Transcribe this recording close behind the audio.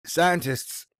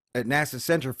Scientists at NASA's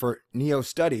Center for NEO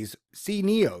Studies,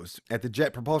 CNEOs, at the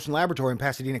Jet Propulsion Laboratory in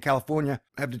Pasadena, California,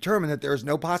 have determined that there is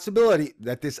no possibility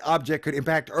that this object could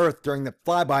impact Earth during the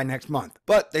flyby next month.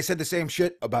 But they said the same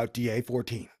shit about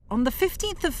DA-14. On the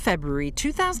 15th of February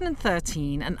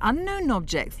 2013, an unknown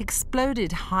object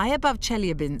exploded high above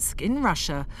Chelyabinsk in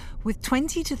Russia with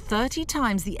 20 to 30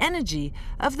 times the energy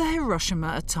of the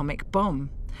Hiroshima atomic bomb.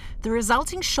 The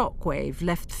resulting shockwave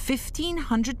left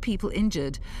 1,500 people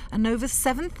injured and over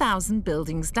 7,000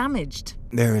 buildings damaged.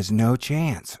 There is no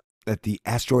chance that the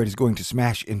asteroid is going to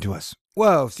smash into us.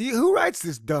 Whoa, see, who writes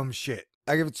this dumb shit?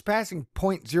 Like, if it's passing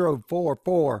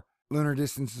 .044 lunar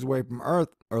distances away from Earth,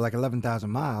 or like 11,000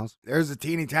 miles, there's a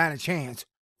teeny tiny chance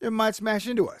it might smash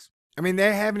into us. I mean,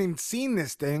 they haven't even seen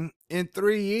this thing in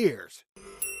 3 years.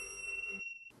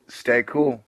 Stay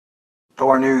cool.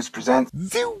 Thor News presents...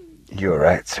 Zoo! You're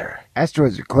right, sir.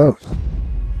 Asteroids are close.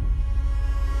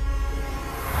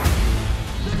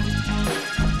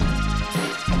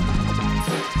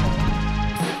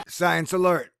 Science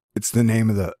alert. It's the name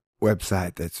of the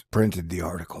website that's printed the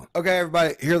article. Okay,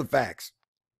 everybody, here are the facts.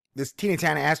 This teeny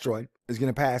tiny asteroid is going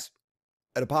to pass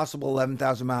at a possible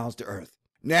 11,000 miles to Earth.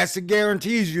 NASA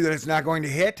guarantees you that it's not going to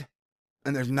hit,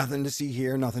 and there's nothing to see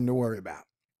here, nothing to worry about.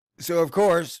 So, of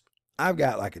course, I've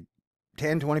got like a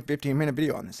 10, 20, 15-minute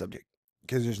video on this subject,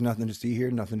 because there's nothing to see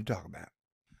here, nothing to talk about.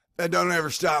 That don't ever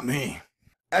stop me.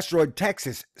 Asteroid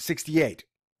TX68,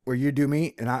 where you do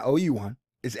me and I owe you one,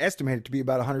 is estimated to be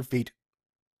about 100 feet,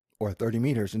 or 30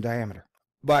 meters in diameter.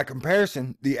 By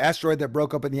comparison, the asteroid that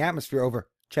broke up in the atmosphere over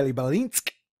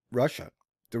Chelyabinsk, Russia,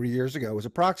 3 years ago was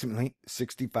approximately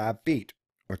 65 feet,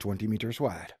 or 20 meters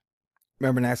wide.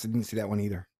 Remember, NASA didn't see that one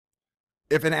either.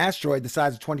 If an asteroid the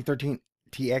size of 2013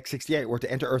 TX68 were to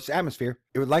enter Earth's atmosphere,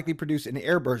 it would likely produce an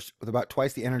airburst with about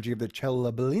twice the energy of the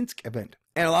Chelyabinsk event.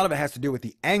 And a lot of it has to do with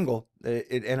the angle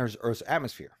that it enters Earth's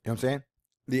atmosphere. You know what I'm saying?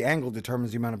 The angle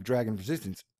determines the amount of drag and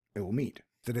resistance it will meet.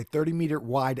 So a 30-meter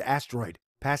wide asteroid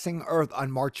passing Earth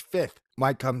on March 5th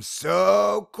might come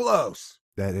so close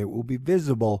that it will be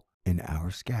visible in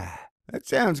our sky. That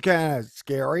sounds kind of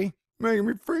scary, making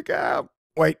me freak out.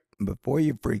 Wait, before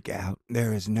you freak out,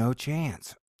 there is no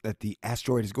chance that the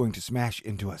asteroid is going to smash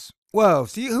into us. Whoa,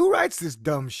 see, who writes this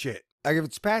dumb shit? Like, if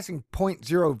it's passing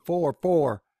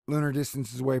 .044 lunar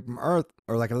distances away from Earth,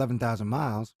 or like 11,000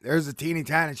 miles, there's a teeny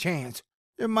tiny chance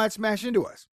it might smash into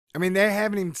us. I mean, they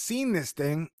haven't even seen this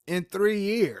thing in 3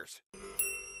 years.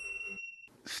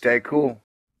 Stay cool.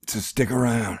 So stick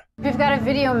around. We've got a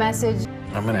video message.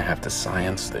 I'm gonna have to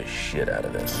science the shit out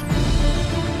of this.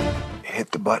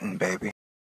 Hit the button, baby.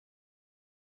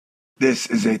 This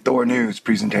is a Thor News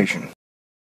presentation.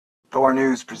 Thor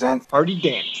News presents Party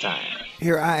dance time.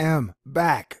 Here I am,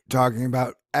 back, talking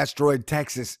about Asteroid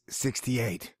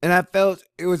TX68. And I felt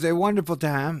it was a wonderful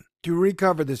time to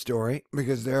recover the story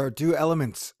because there are two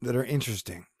elements that are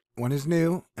interesting. One is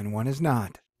new and one is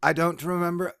not. I don't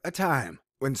remember a time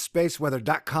when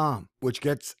spaceweather.com, which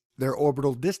gets their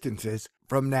orbital distances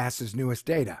from NASA's newest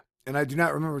data. And I do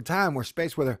not remember a time where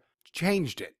space weather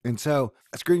changed it. And so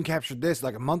I screen captured this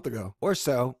like a month ago or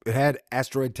so. It had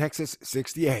Asteroid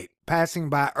TX68 passing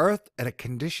by Earth at a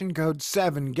condition code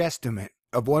 7 guesstimate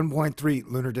of 1.3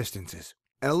 lunar distances.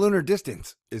 And a lunar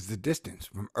distance is the distance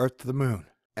from Earth to the moon.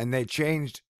 And they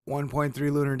changed 1.3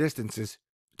 lunar distances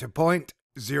to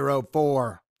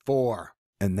 .044.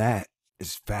 And that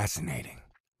is fascinating.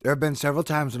 There have been several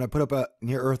times when I put up a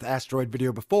near-Earth asteroid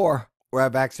video before where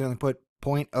I've accidentally put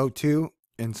 .02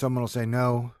 and someone will say,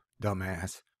 no,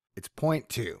 dumbass, it's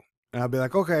 .2. And I'll be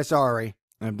like, okay, sorry.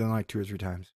 And I've done like 2 or 3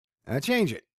 times. And I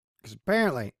change it because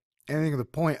apparently anything with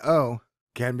a .0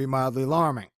 can be mildly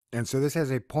alarming. And so this has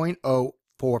a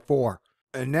 .044.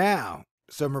 And now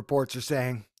some reports are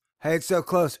saying, hey, it's so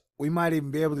close, we might even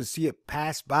be able to see it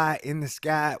pass by in the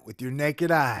sky with your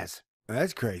naked eyes. Now,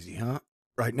 that's crazy, huh?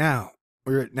 Right now,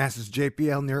 we're at NASA's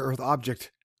JPL Near-Earth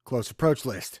Object Close Approach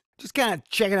list. Just kind of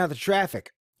checking out the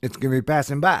traffic. It's going to be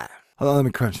passing by. Hold on, let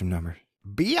me crunch some numbers.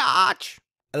 Biatch!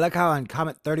 I like how on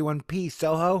Comet 31P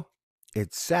Soho,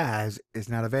 its size is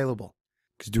not available.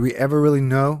 Because do we ever really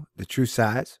know the true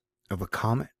size of a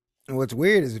comet? And what's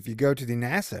weird is if you go to the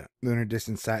NASA Lunar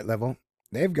Distance Site level,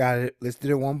 they've got it listed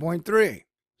at 1.3.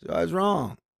 So I was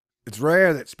wrong. It's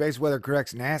rare that space weather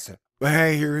corrects NASA. But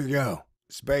hey, here we go.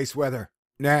 Space weather.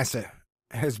 NASA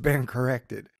has been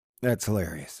corrected. That's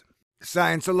hilarious.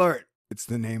 Science alert. It's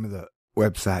the name of the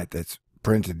website that's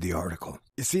printed the article.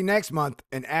 You see, next month,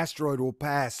 an asteroid will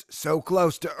pass so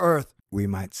close to Earth, we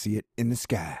might see it in the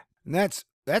sky. And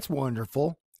that's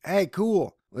wonderful. Hey,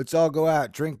 cool. Let's all go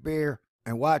out, drink beer,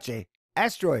 and watch a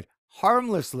asteroid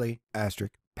harmlessly,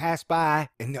 pass by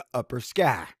in the upper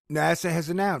sky. NASA has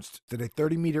announced that a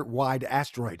 30-meter wide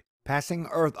asteroid passing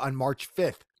Earth on March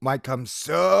 5th might come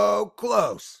so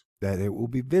close that it will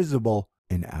be visible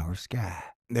in our sky.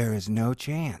 There is no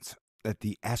chance that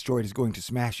the asteroid is going to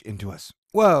smash into us.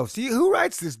 Whoa, see, who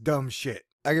writes this dumb shit?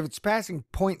 Like, if it's passing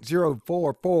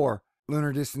 0.044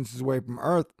 lunar distances away from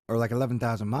Earth, or like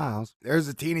 11,000 miles, there's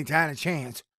a teeny tiny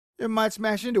chance it might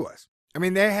smash into us. I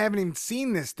mean, they haven't even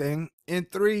seen this thing in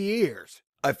 3 years.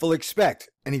 I fully expect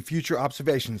any future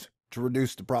observations to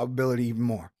reduce the probability even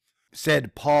more,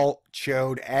 said Paul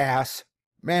Chode Ass,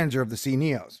 manager of the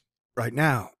CNEOs. Right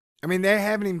now, I mean, they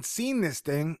haven't even seen this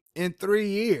thing in 3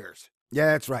 years. Yeah,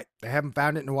 that's right. They haven't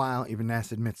found it in a while. Even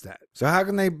NASA admits that. So how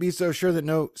can they be so sure that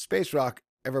no space rock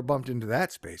ever bumped into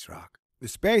that space rock? The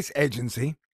space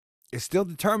agency is still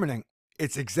determining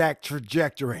its exact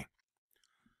trajectory.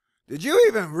 Did you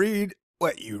even read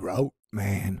what you wrote,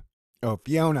 man? Oh,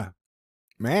 Fiona,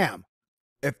 ma'am,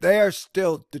 if they are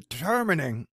still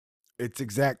determining its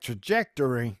exact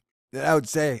trajectory, then I would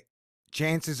say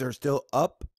chances are still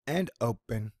up and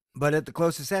open. But at the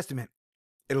closest estimate,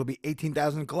 it'll be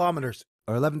 18,000 kilometers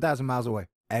or 11,000 miles away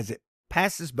as it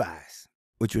passes by us,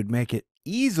 which would make it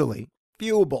easily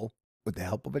viewable with the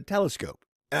help of a telescope.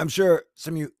 And I'm sure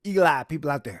some of you eagle-eyed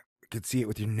people out there could see it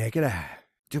with your naked eye.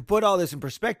 To put all this in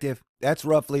perspective, that's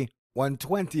roughly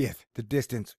 1/20th the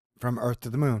distance from Earth to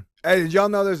the moon. Hey, did y'all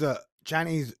know there's a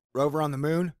Chinese rover on the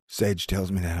moon? Sage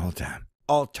tells me that all the time.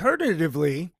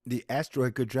 Alternatively, the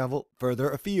asteroid could travel further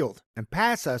afield and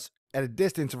pass us at a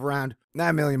distance of around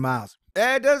 9 million miles.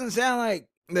 That doesn't sound like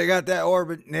they got that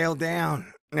orbit nailed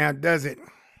down, now does it?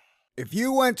 If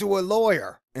you went to a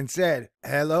lawyer and said,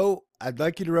 "Hello, I'd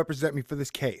like you to represent me for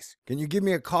this case. Can you give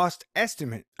me a cost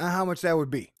estimate on how much that would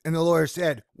be?" And the lawyer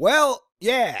said, "Well,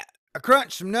 yeah, I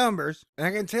crunched some numbers and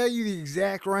I can tell you the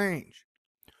exact range.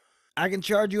 I can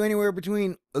charge you anywhere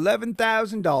between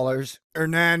 $11,000 or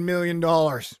 $9 million.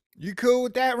 You cool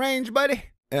with that range, buddy?"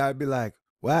 And I'd be like,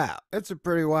 wow, that's a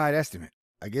pretty wide estimate.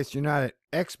 I guess you're not an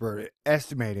expert at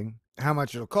estimating how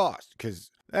much it'll cost, because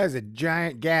that is a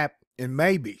giant gap in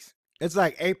maybes. It's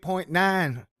like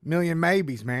 8.9 million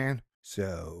maybes, man.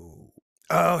 So,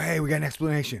 oh, hey, we got an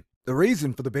explanation. The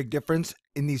reason for the big difference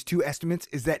in these two estimates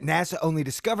is that NASA only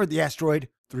discovered the asteroid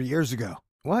 3 years ago.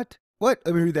 What? Let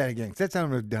me read that again, because that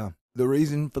sounded really dumb. The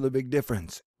reason for the big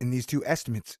difference in these two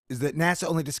estimates is that NASA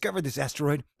only discovered this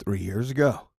asteroid 3 years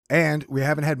ago. And we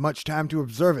haven't had much time to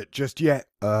observe it just yet.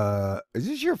 Is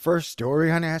this your first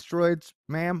story on asteroids,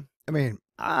 ma'am? I mean,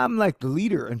 I'm like the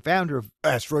leader and founder of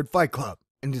Asteroid Fight Club.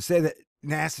 And to say that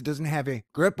NASA doesn't have a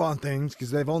grip on things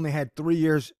because they've only had 3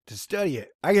 years to study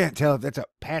it, I can't tell if that's a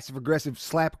passive-aggressive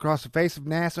slap across the face of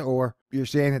NASA, or you're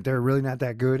saying that they're really not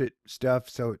that good at stuff,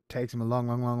 so it takes them a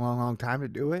long time to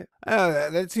do it.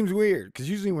 That seems weird, because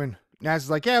usually when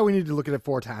NASA's like, yeah, we need to look at it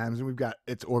 4 times, and we've got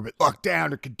its orbit locked down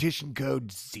to condition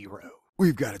code 0.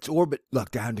 We've got its orbit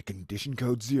locked down to condition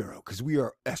code 0, because we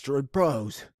are asteroid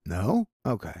pros. No?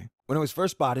 Okay. When it was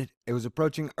first spotted, it was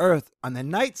approaching Earth on the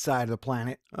night side of the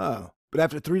planet. Oh. But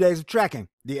after 3 days of tracking,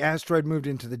 the asteroid moved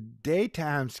into the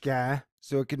daytime sky,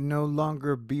 so it could no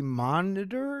longer be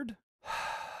monitored?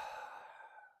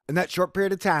 In that short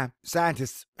period of time,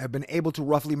 scientists have been able to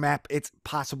roughly map its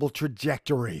possible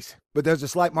trajectories. But there's a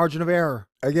slight margin of error.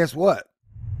 I guess what?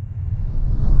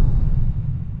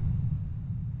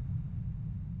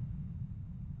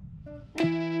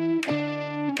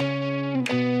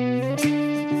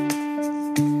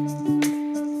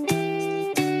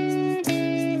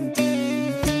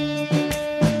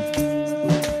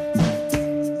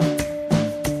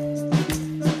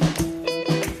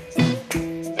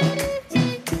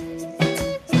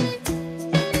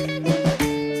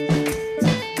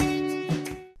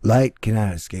 Light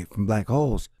cannot escape from black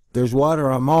holes. There's water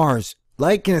on Mars.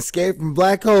 Light can escape from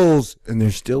black holes, and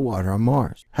there's still water on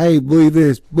Mars. Hey, believe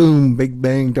this. Boom, Big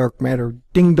Bang, dark matter,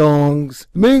 ding dongs.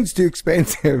 The moon's too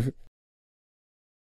expensive.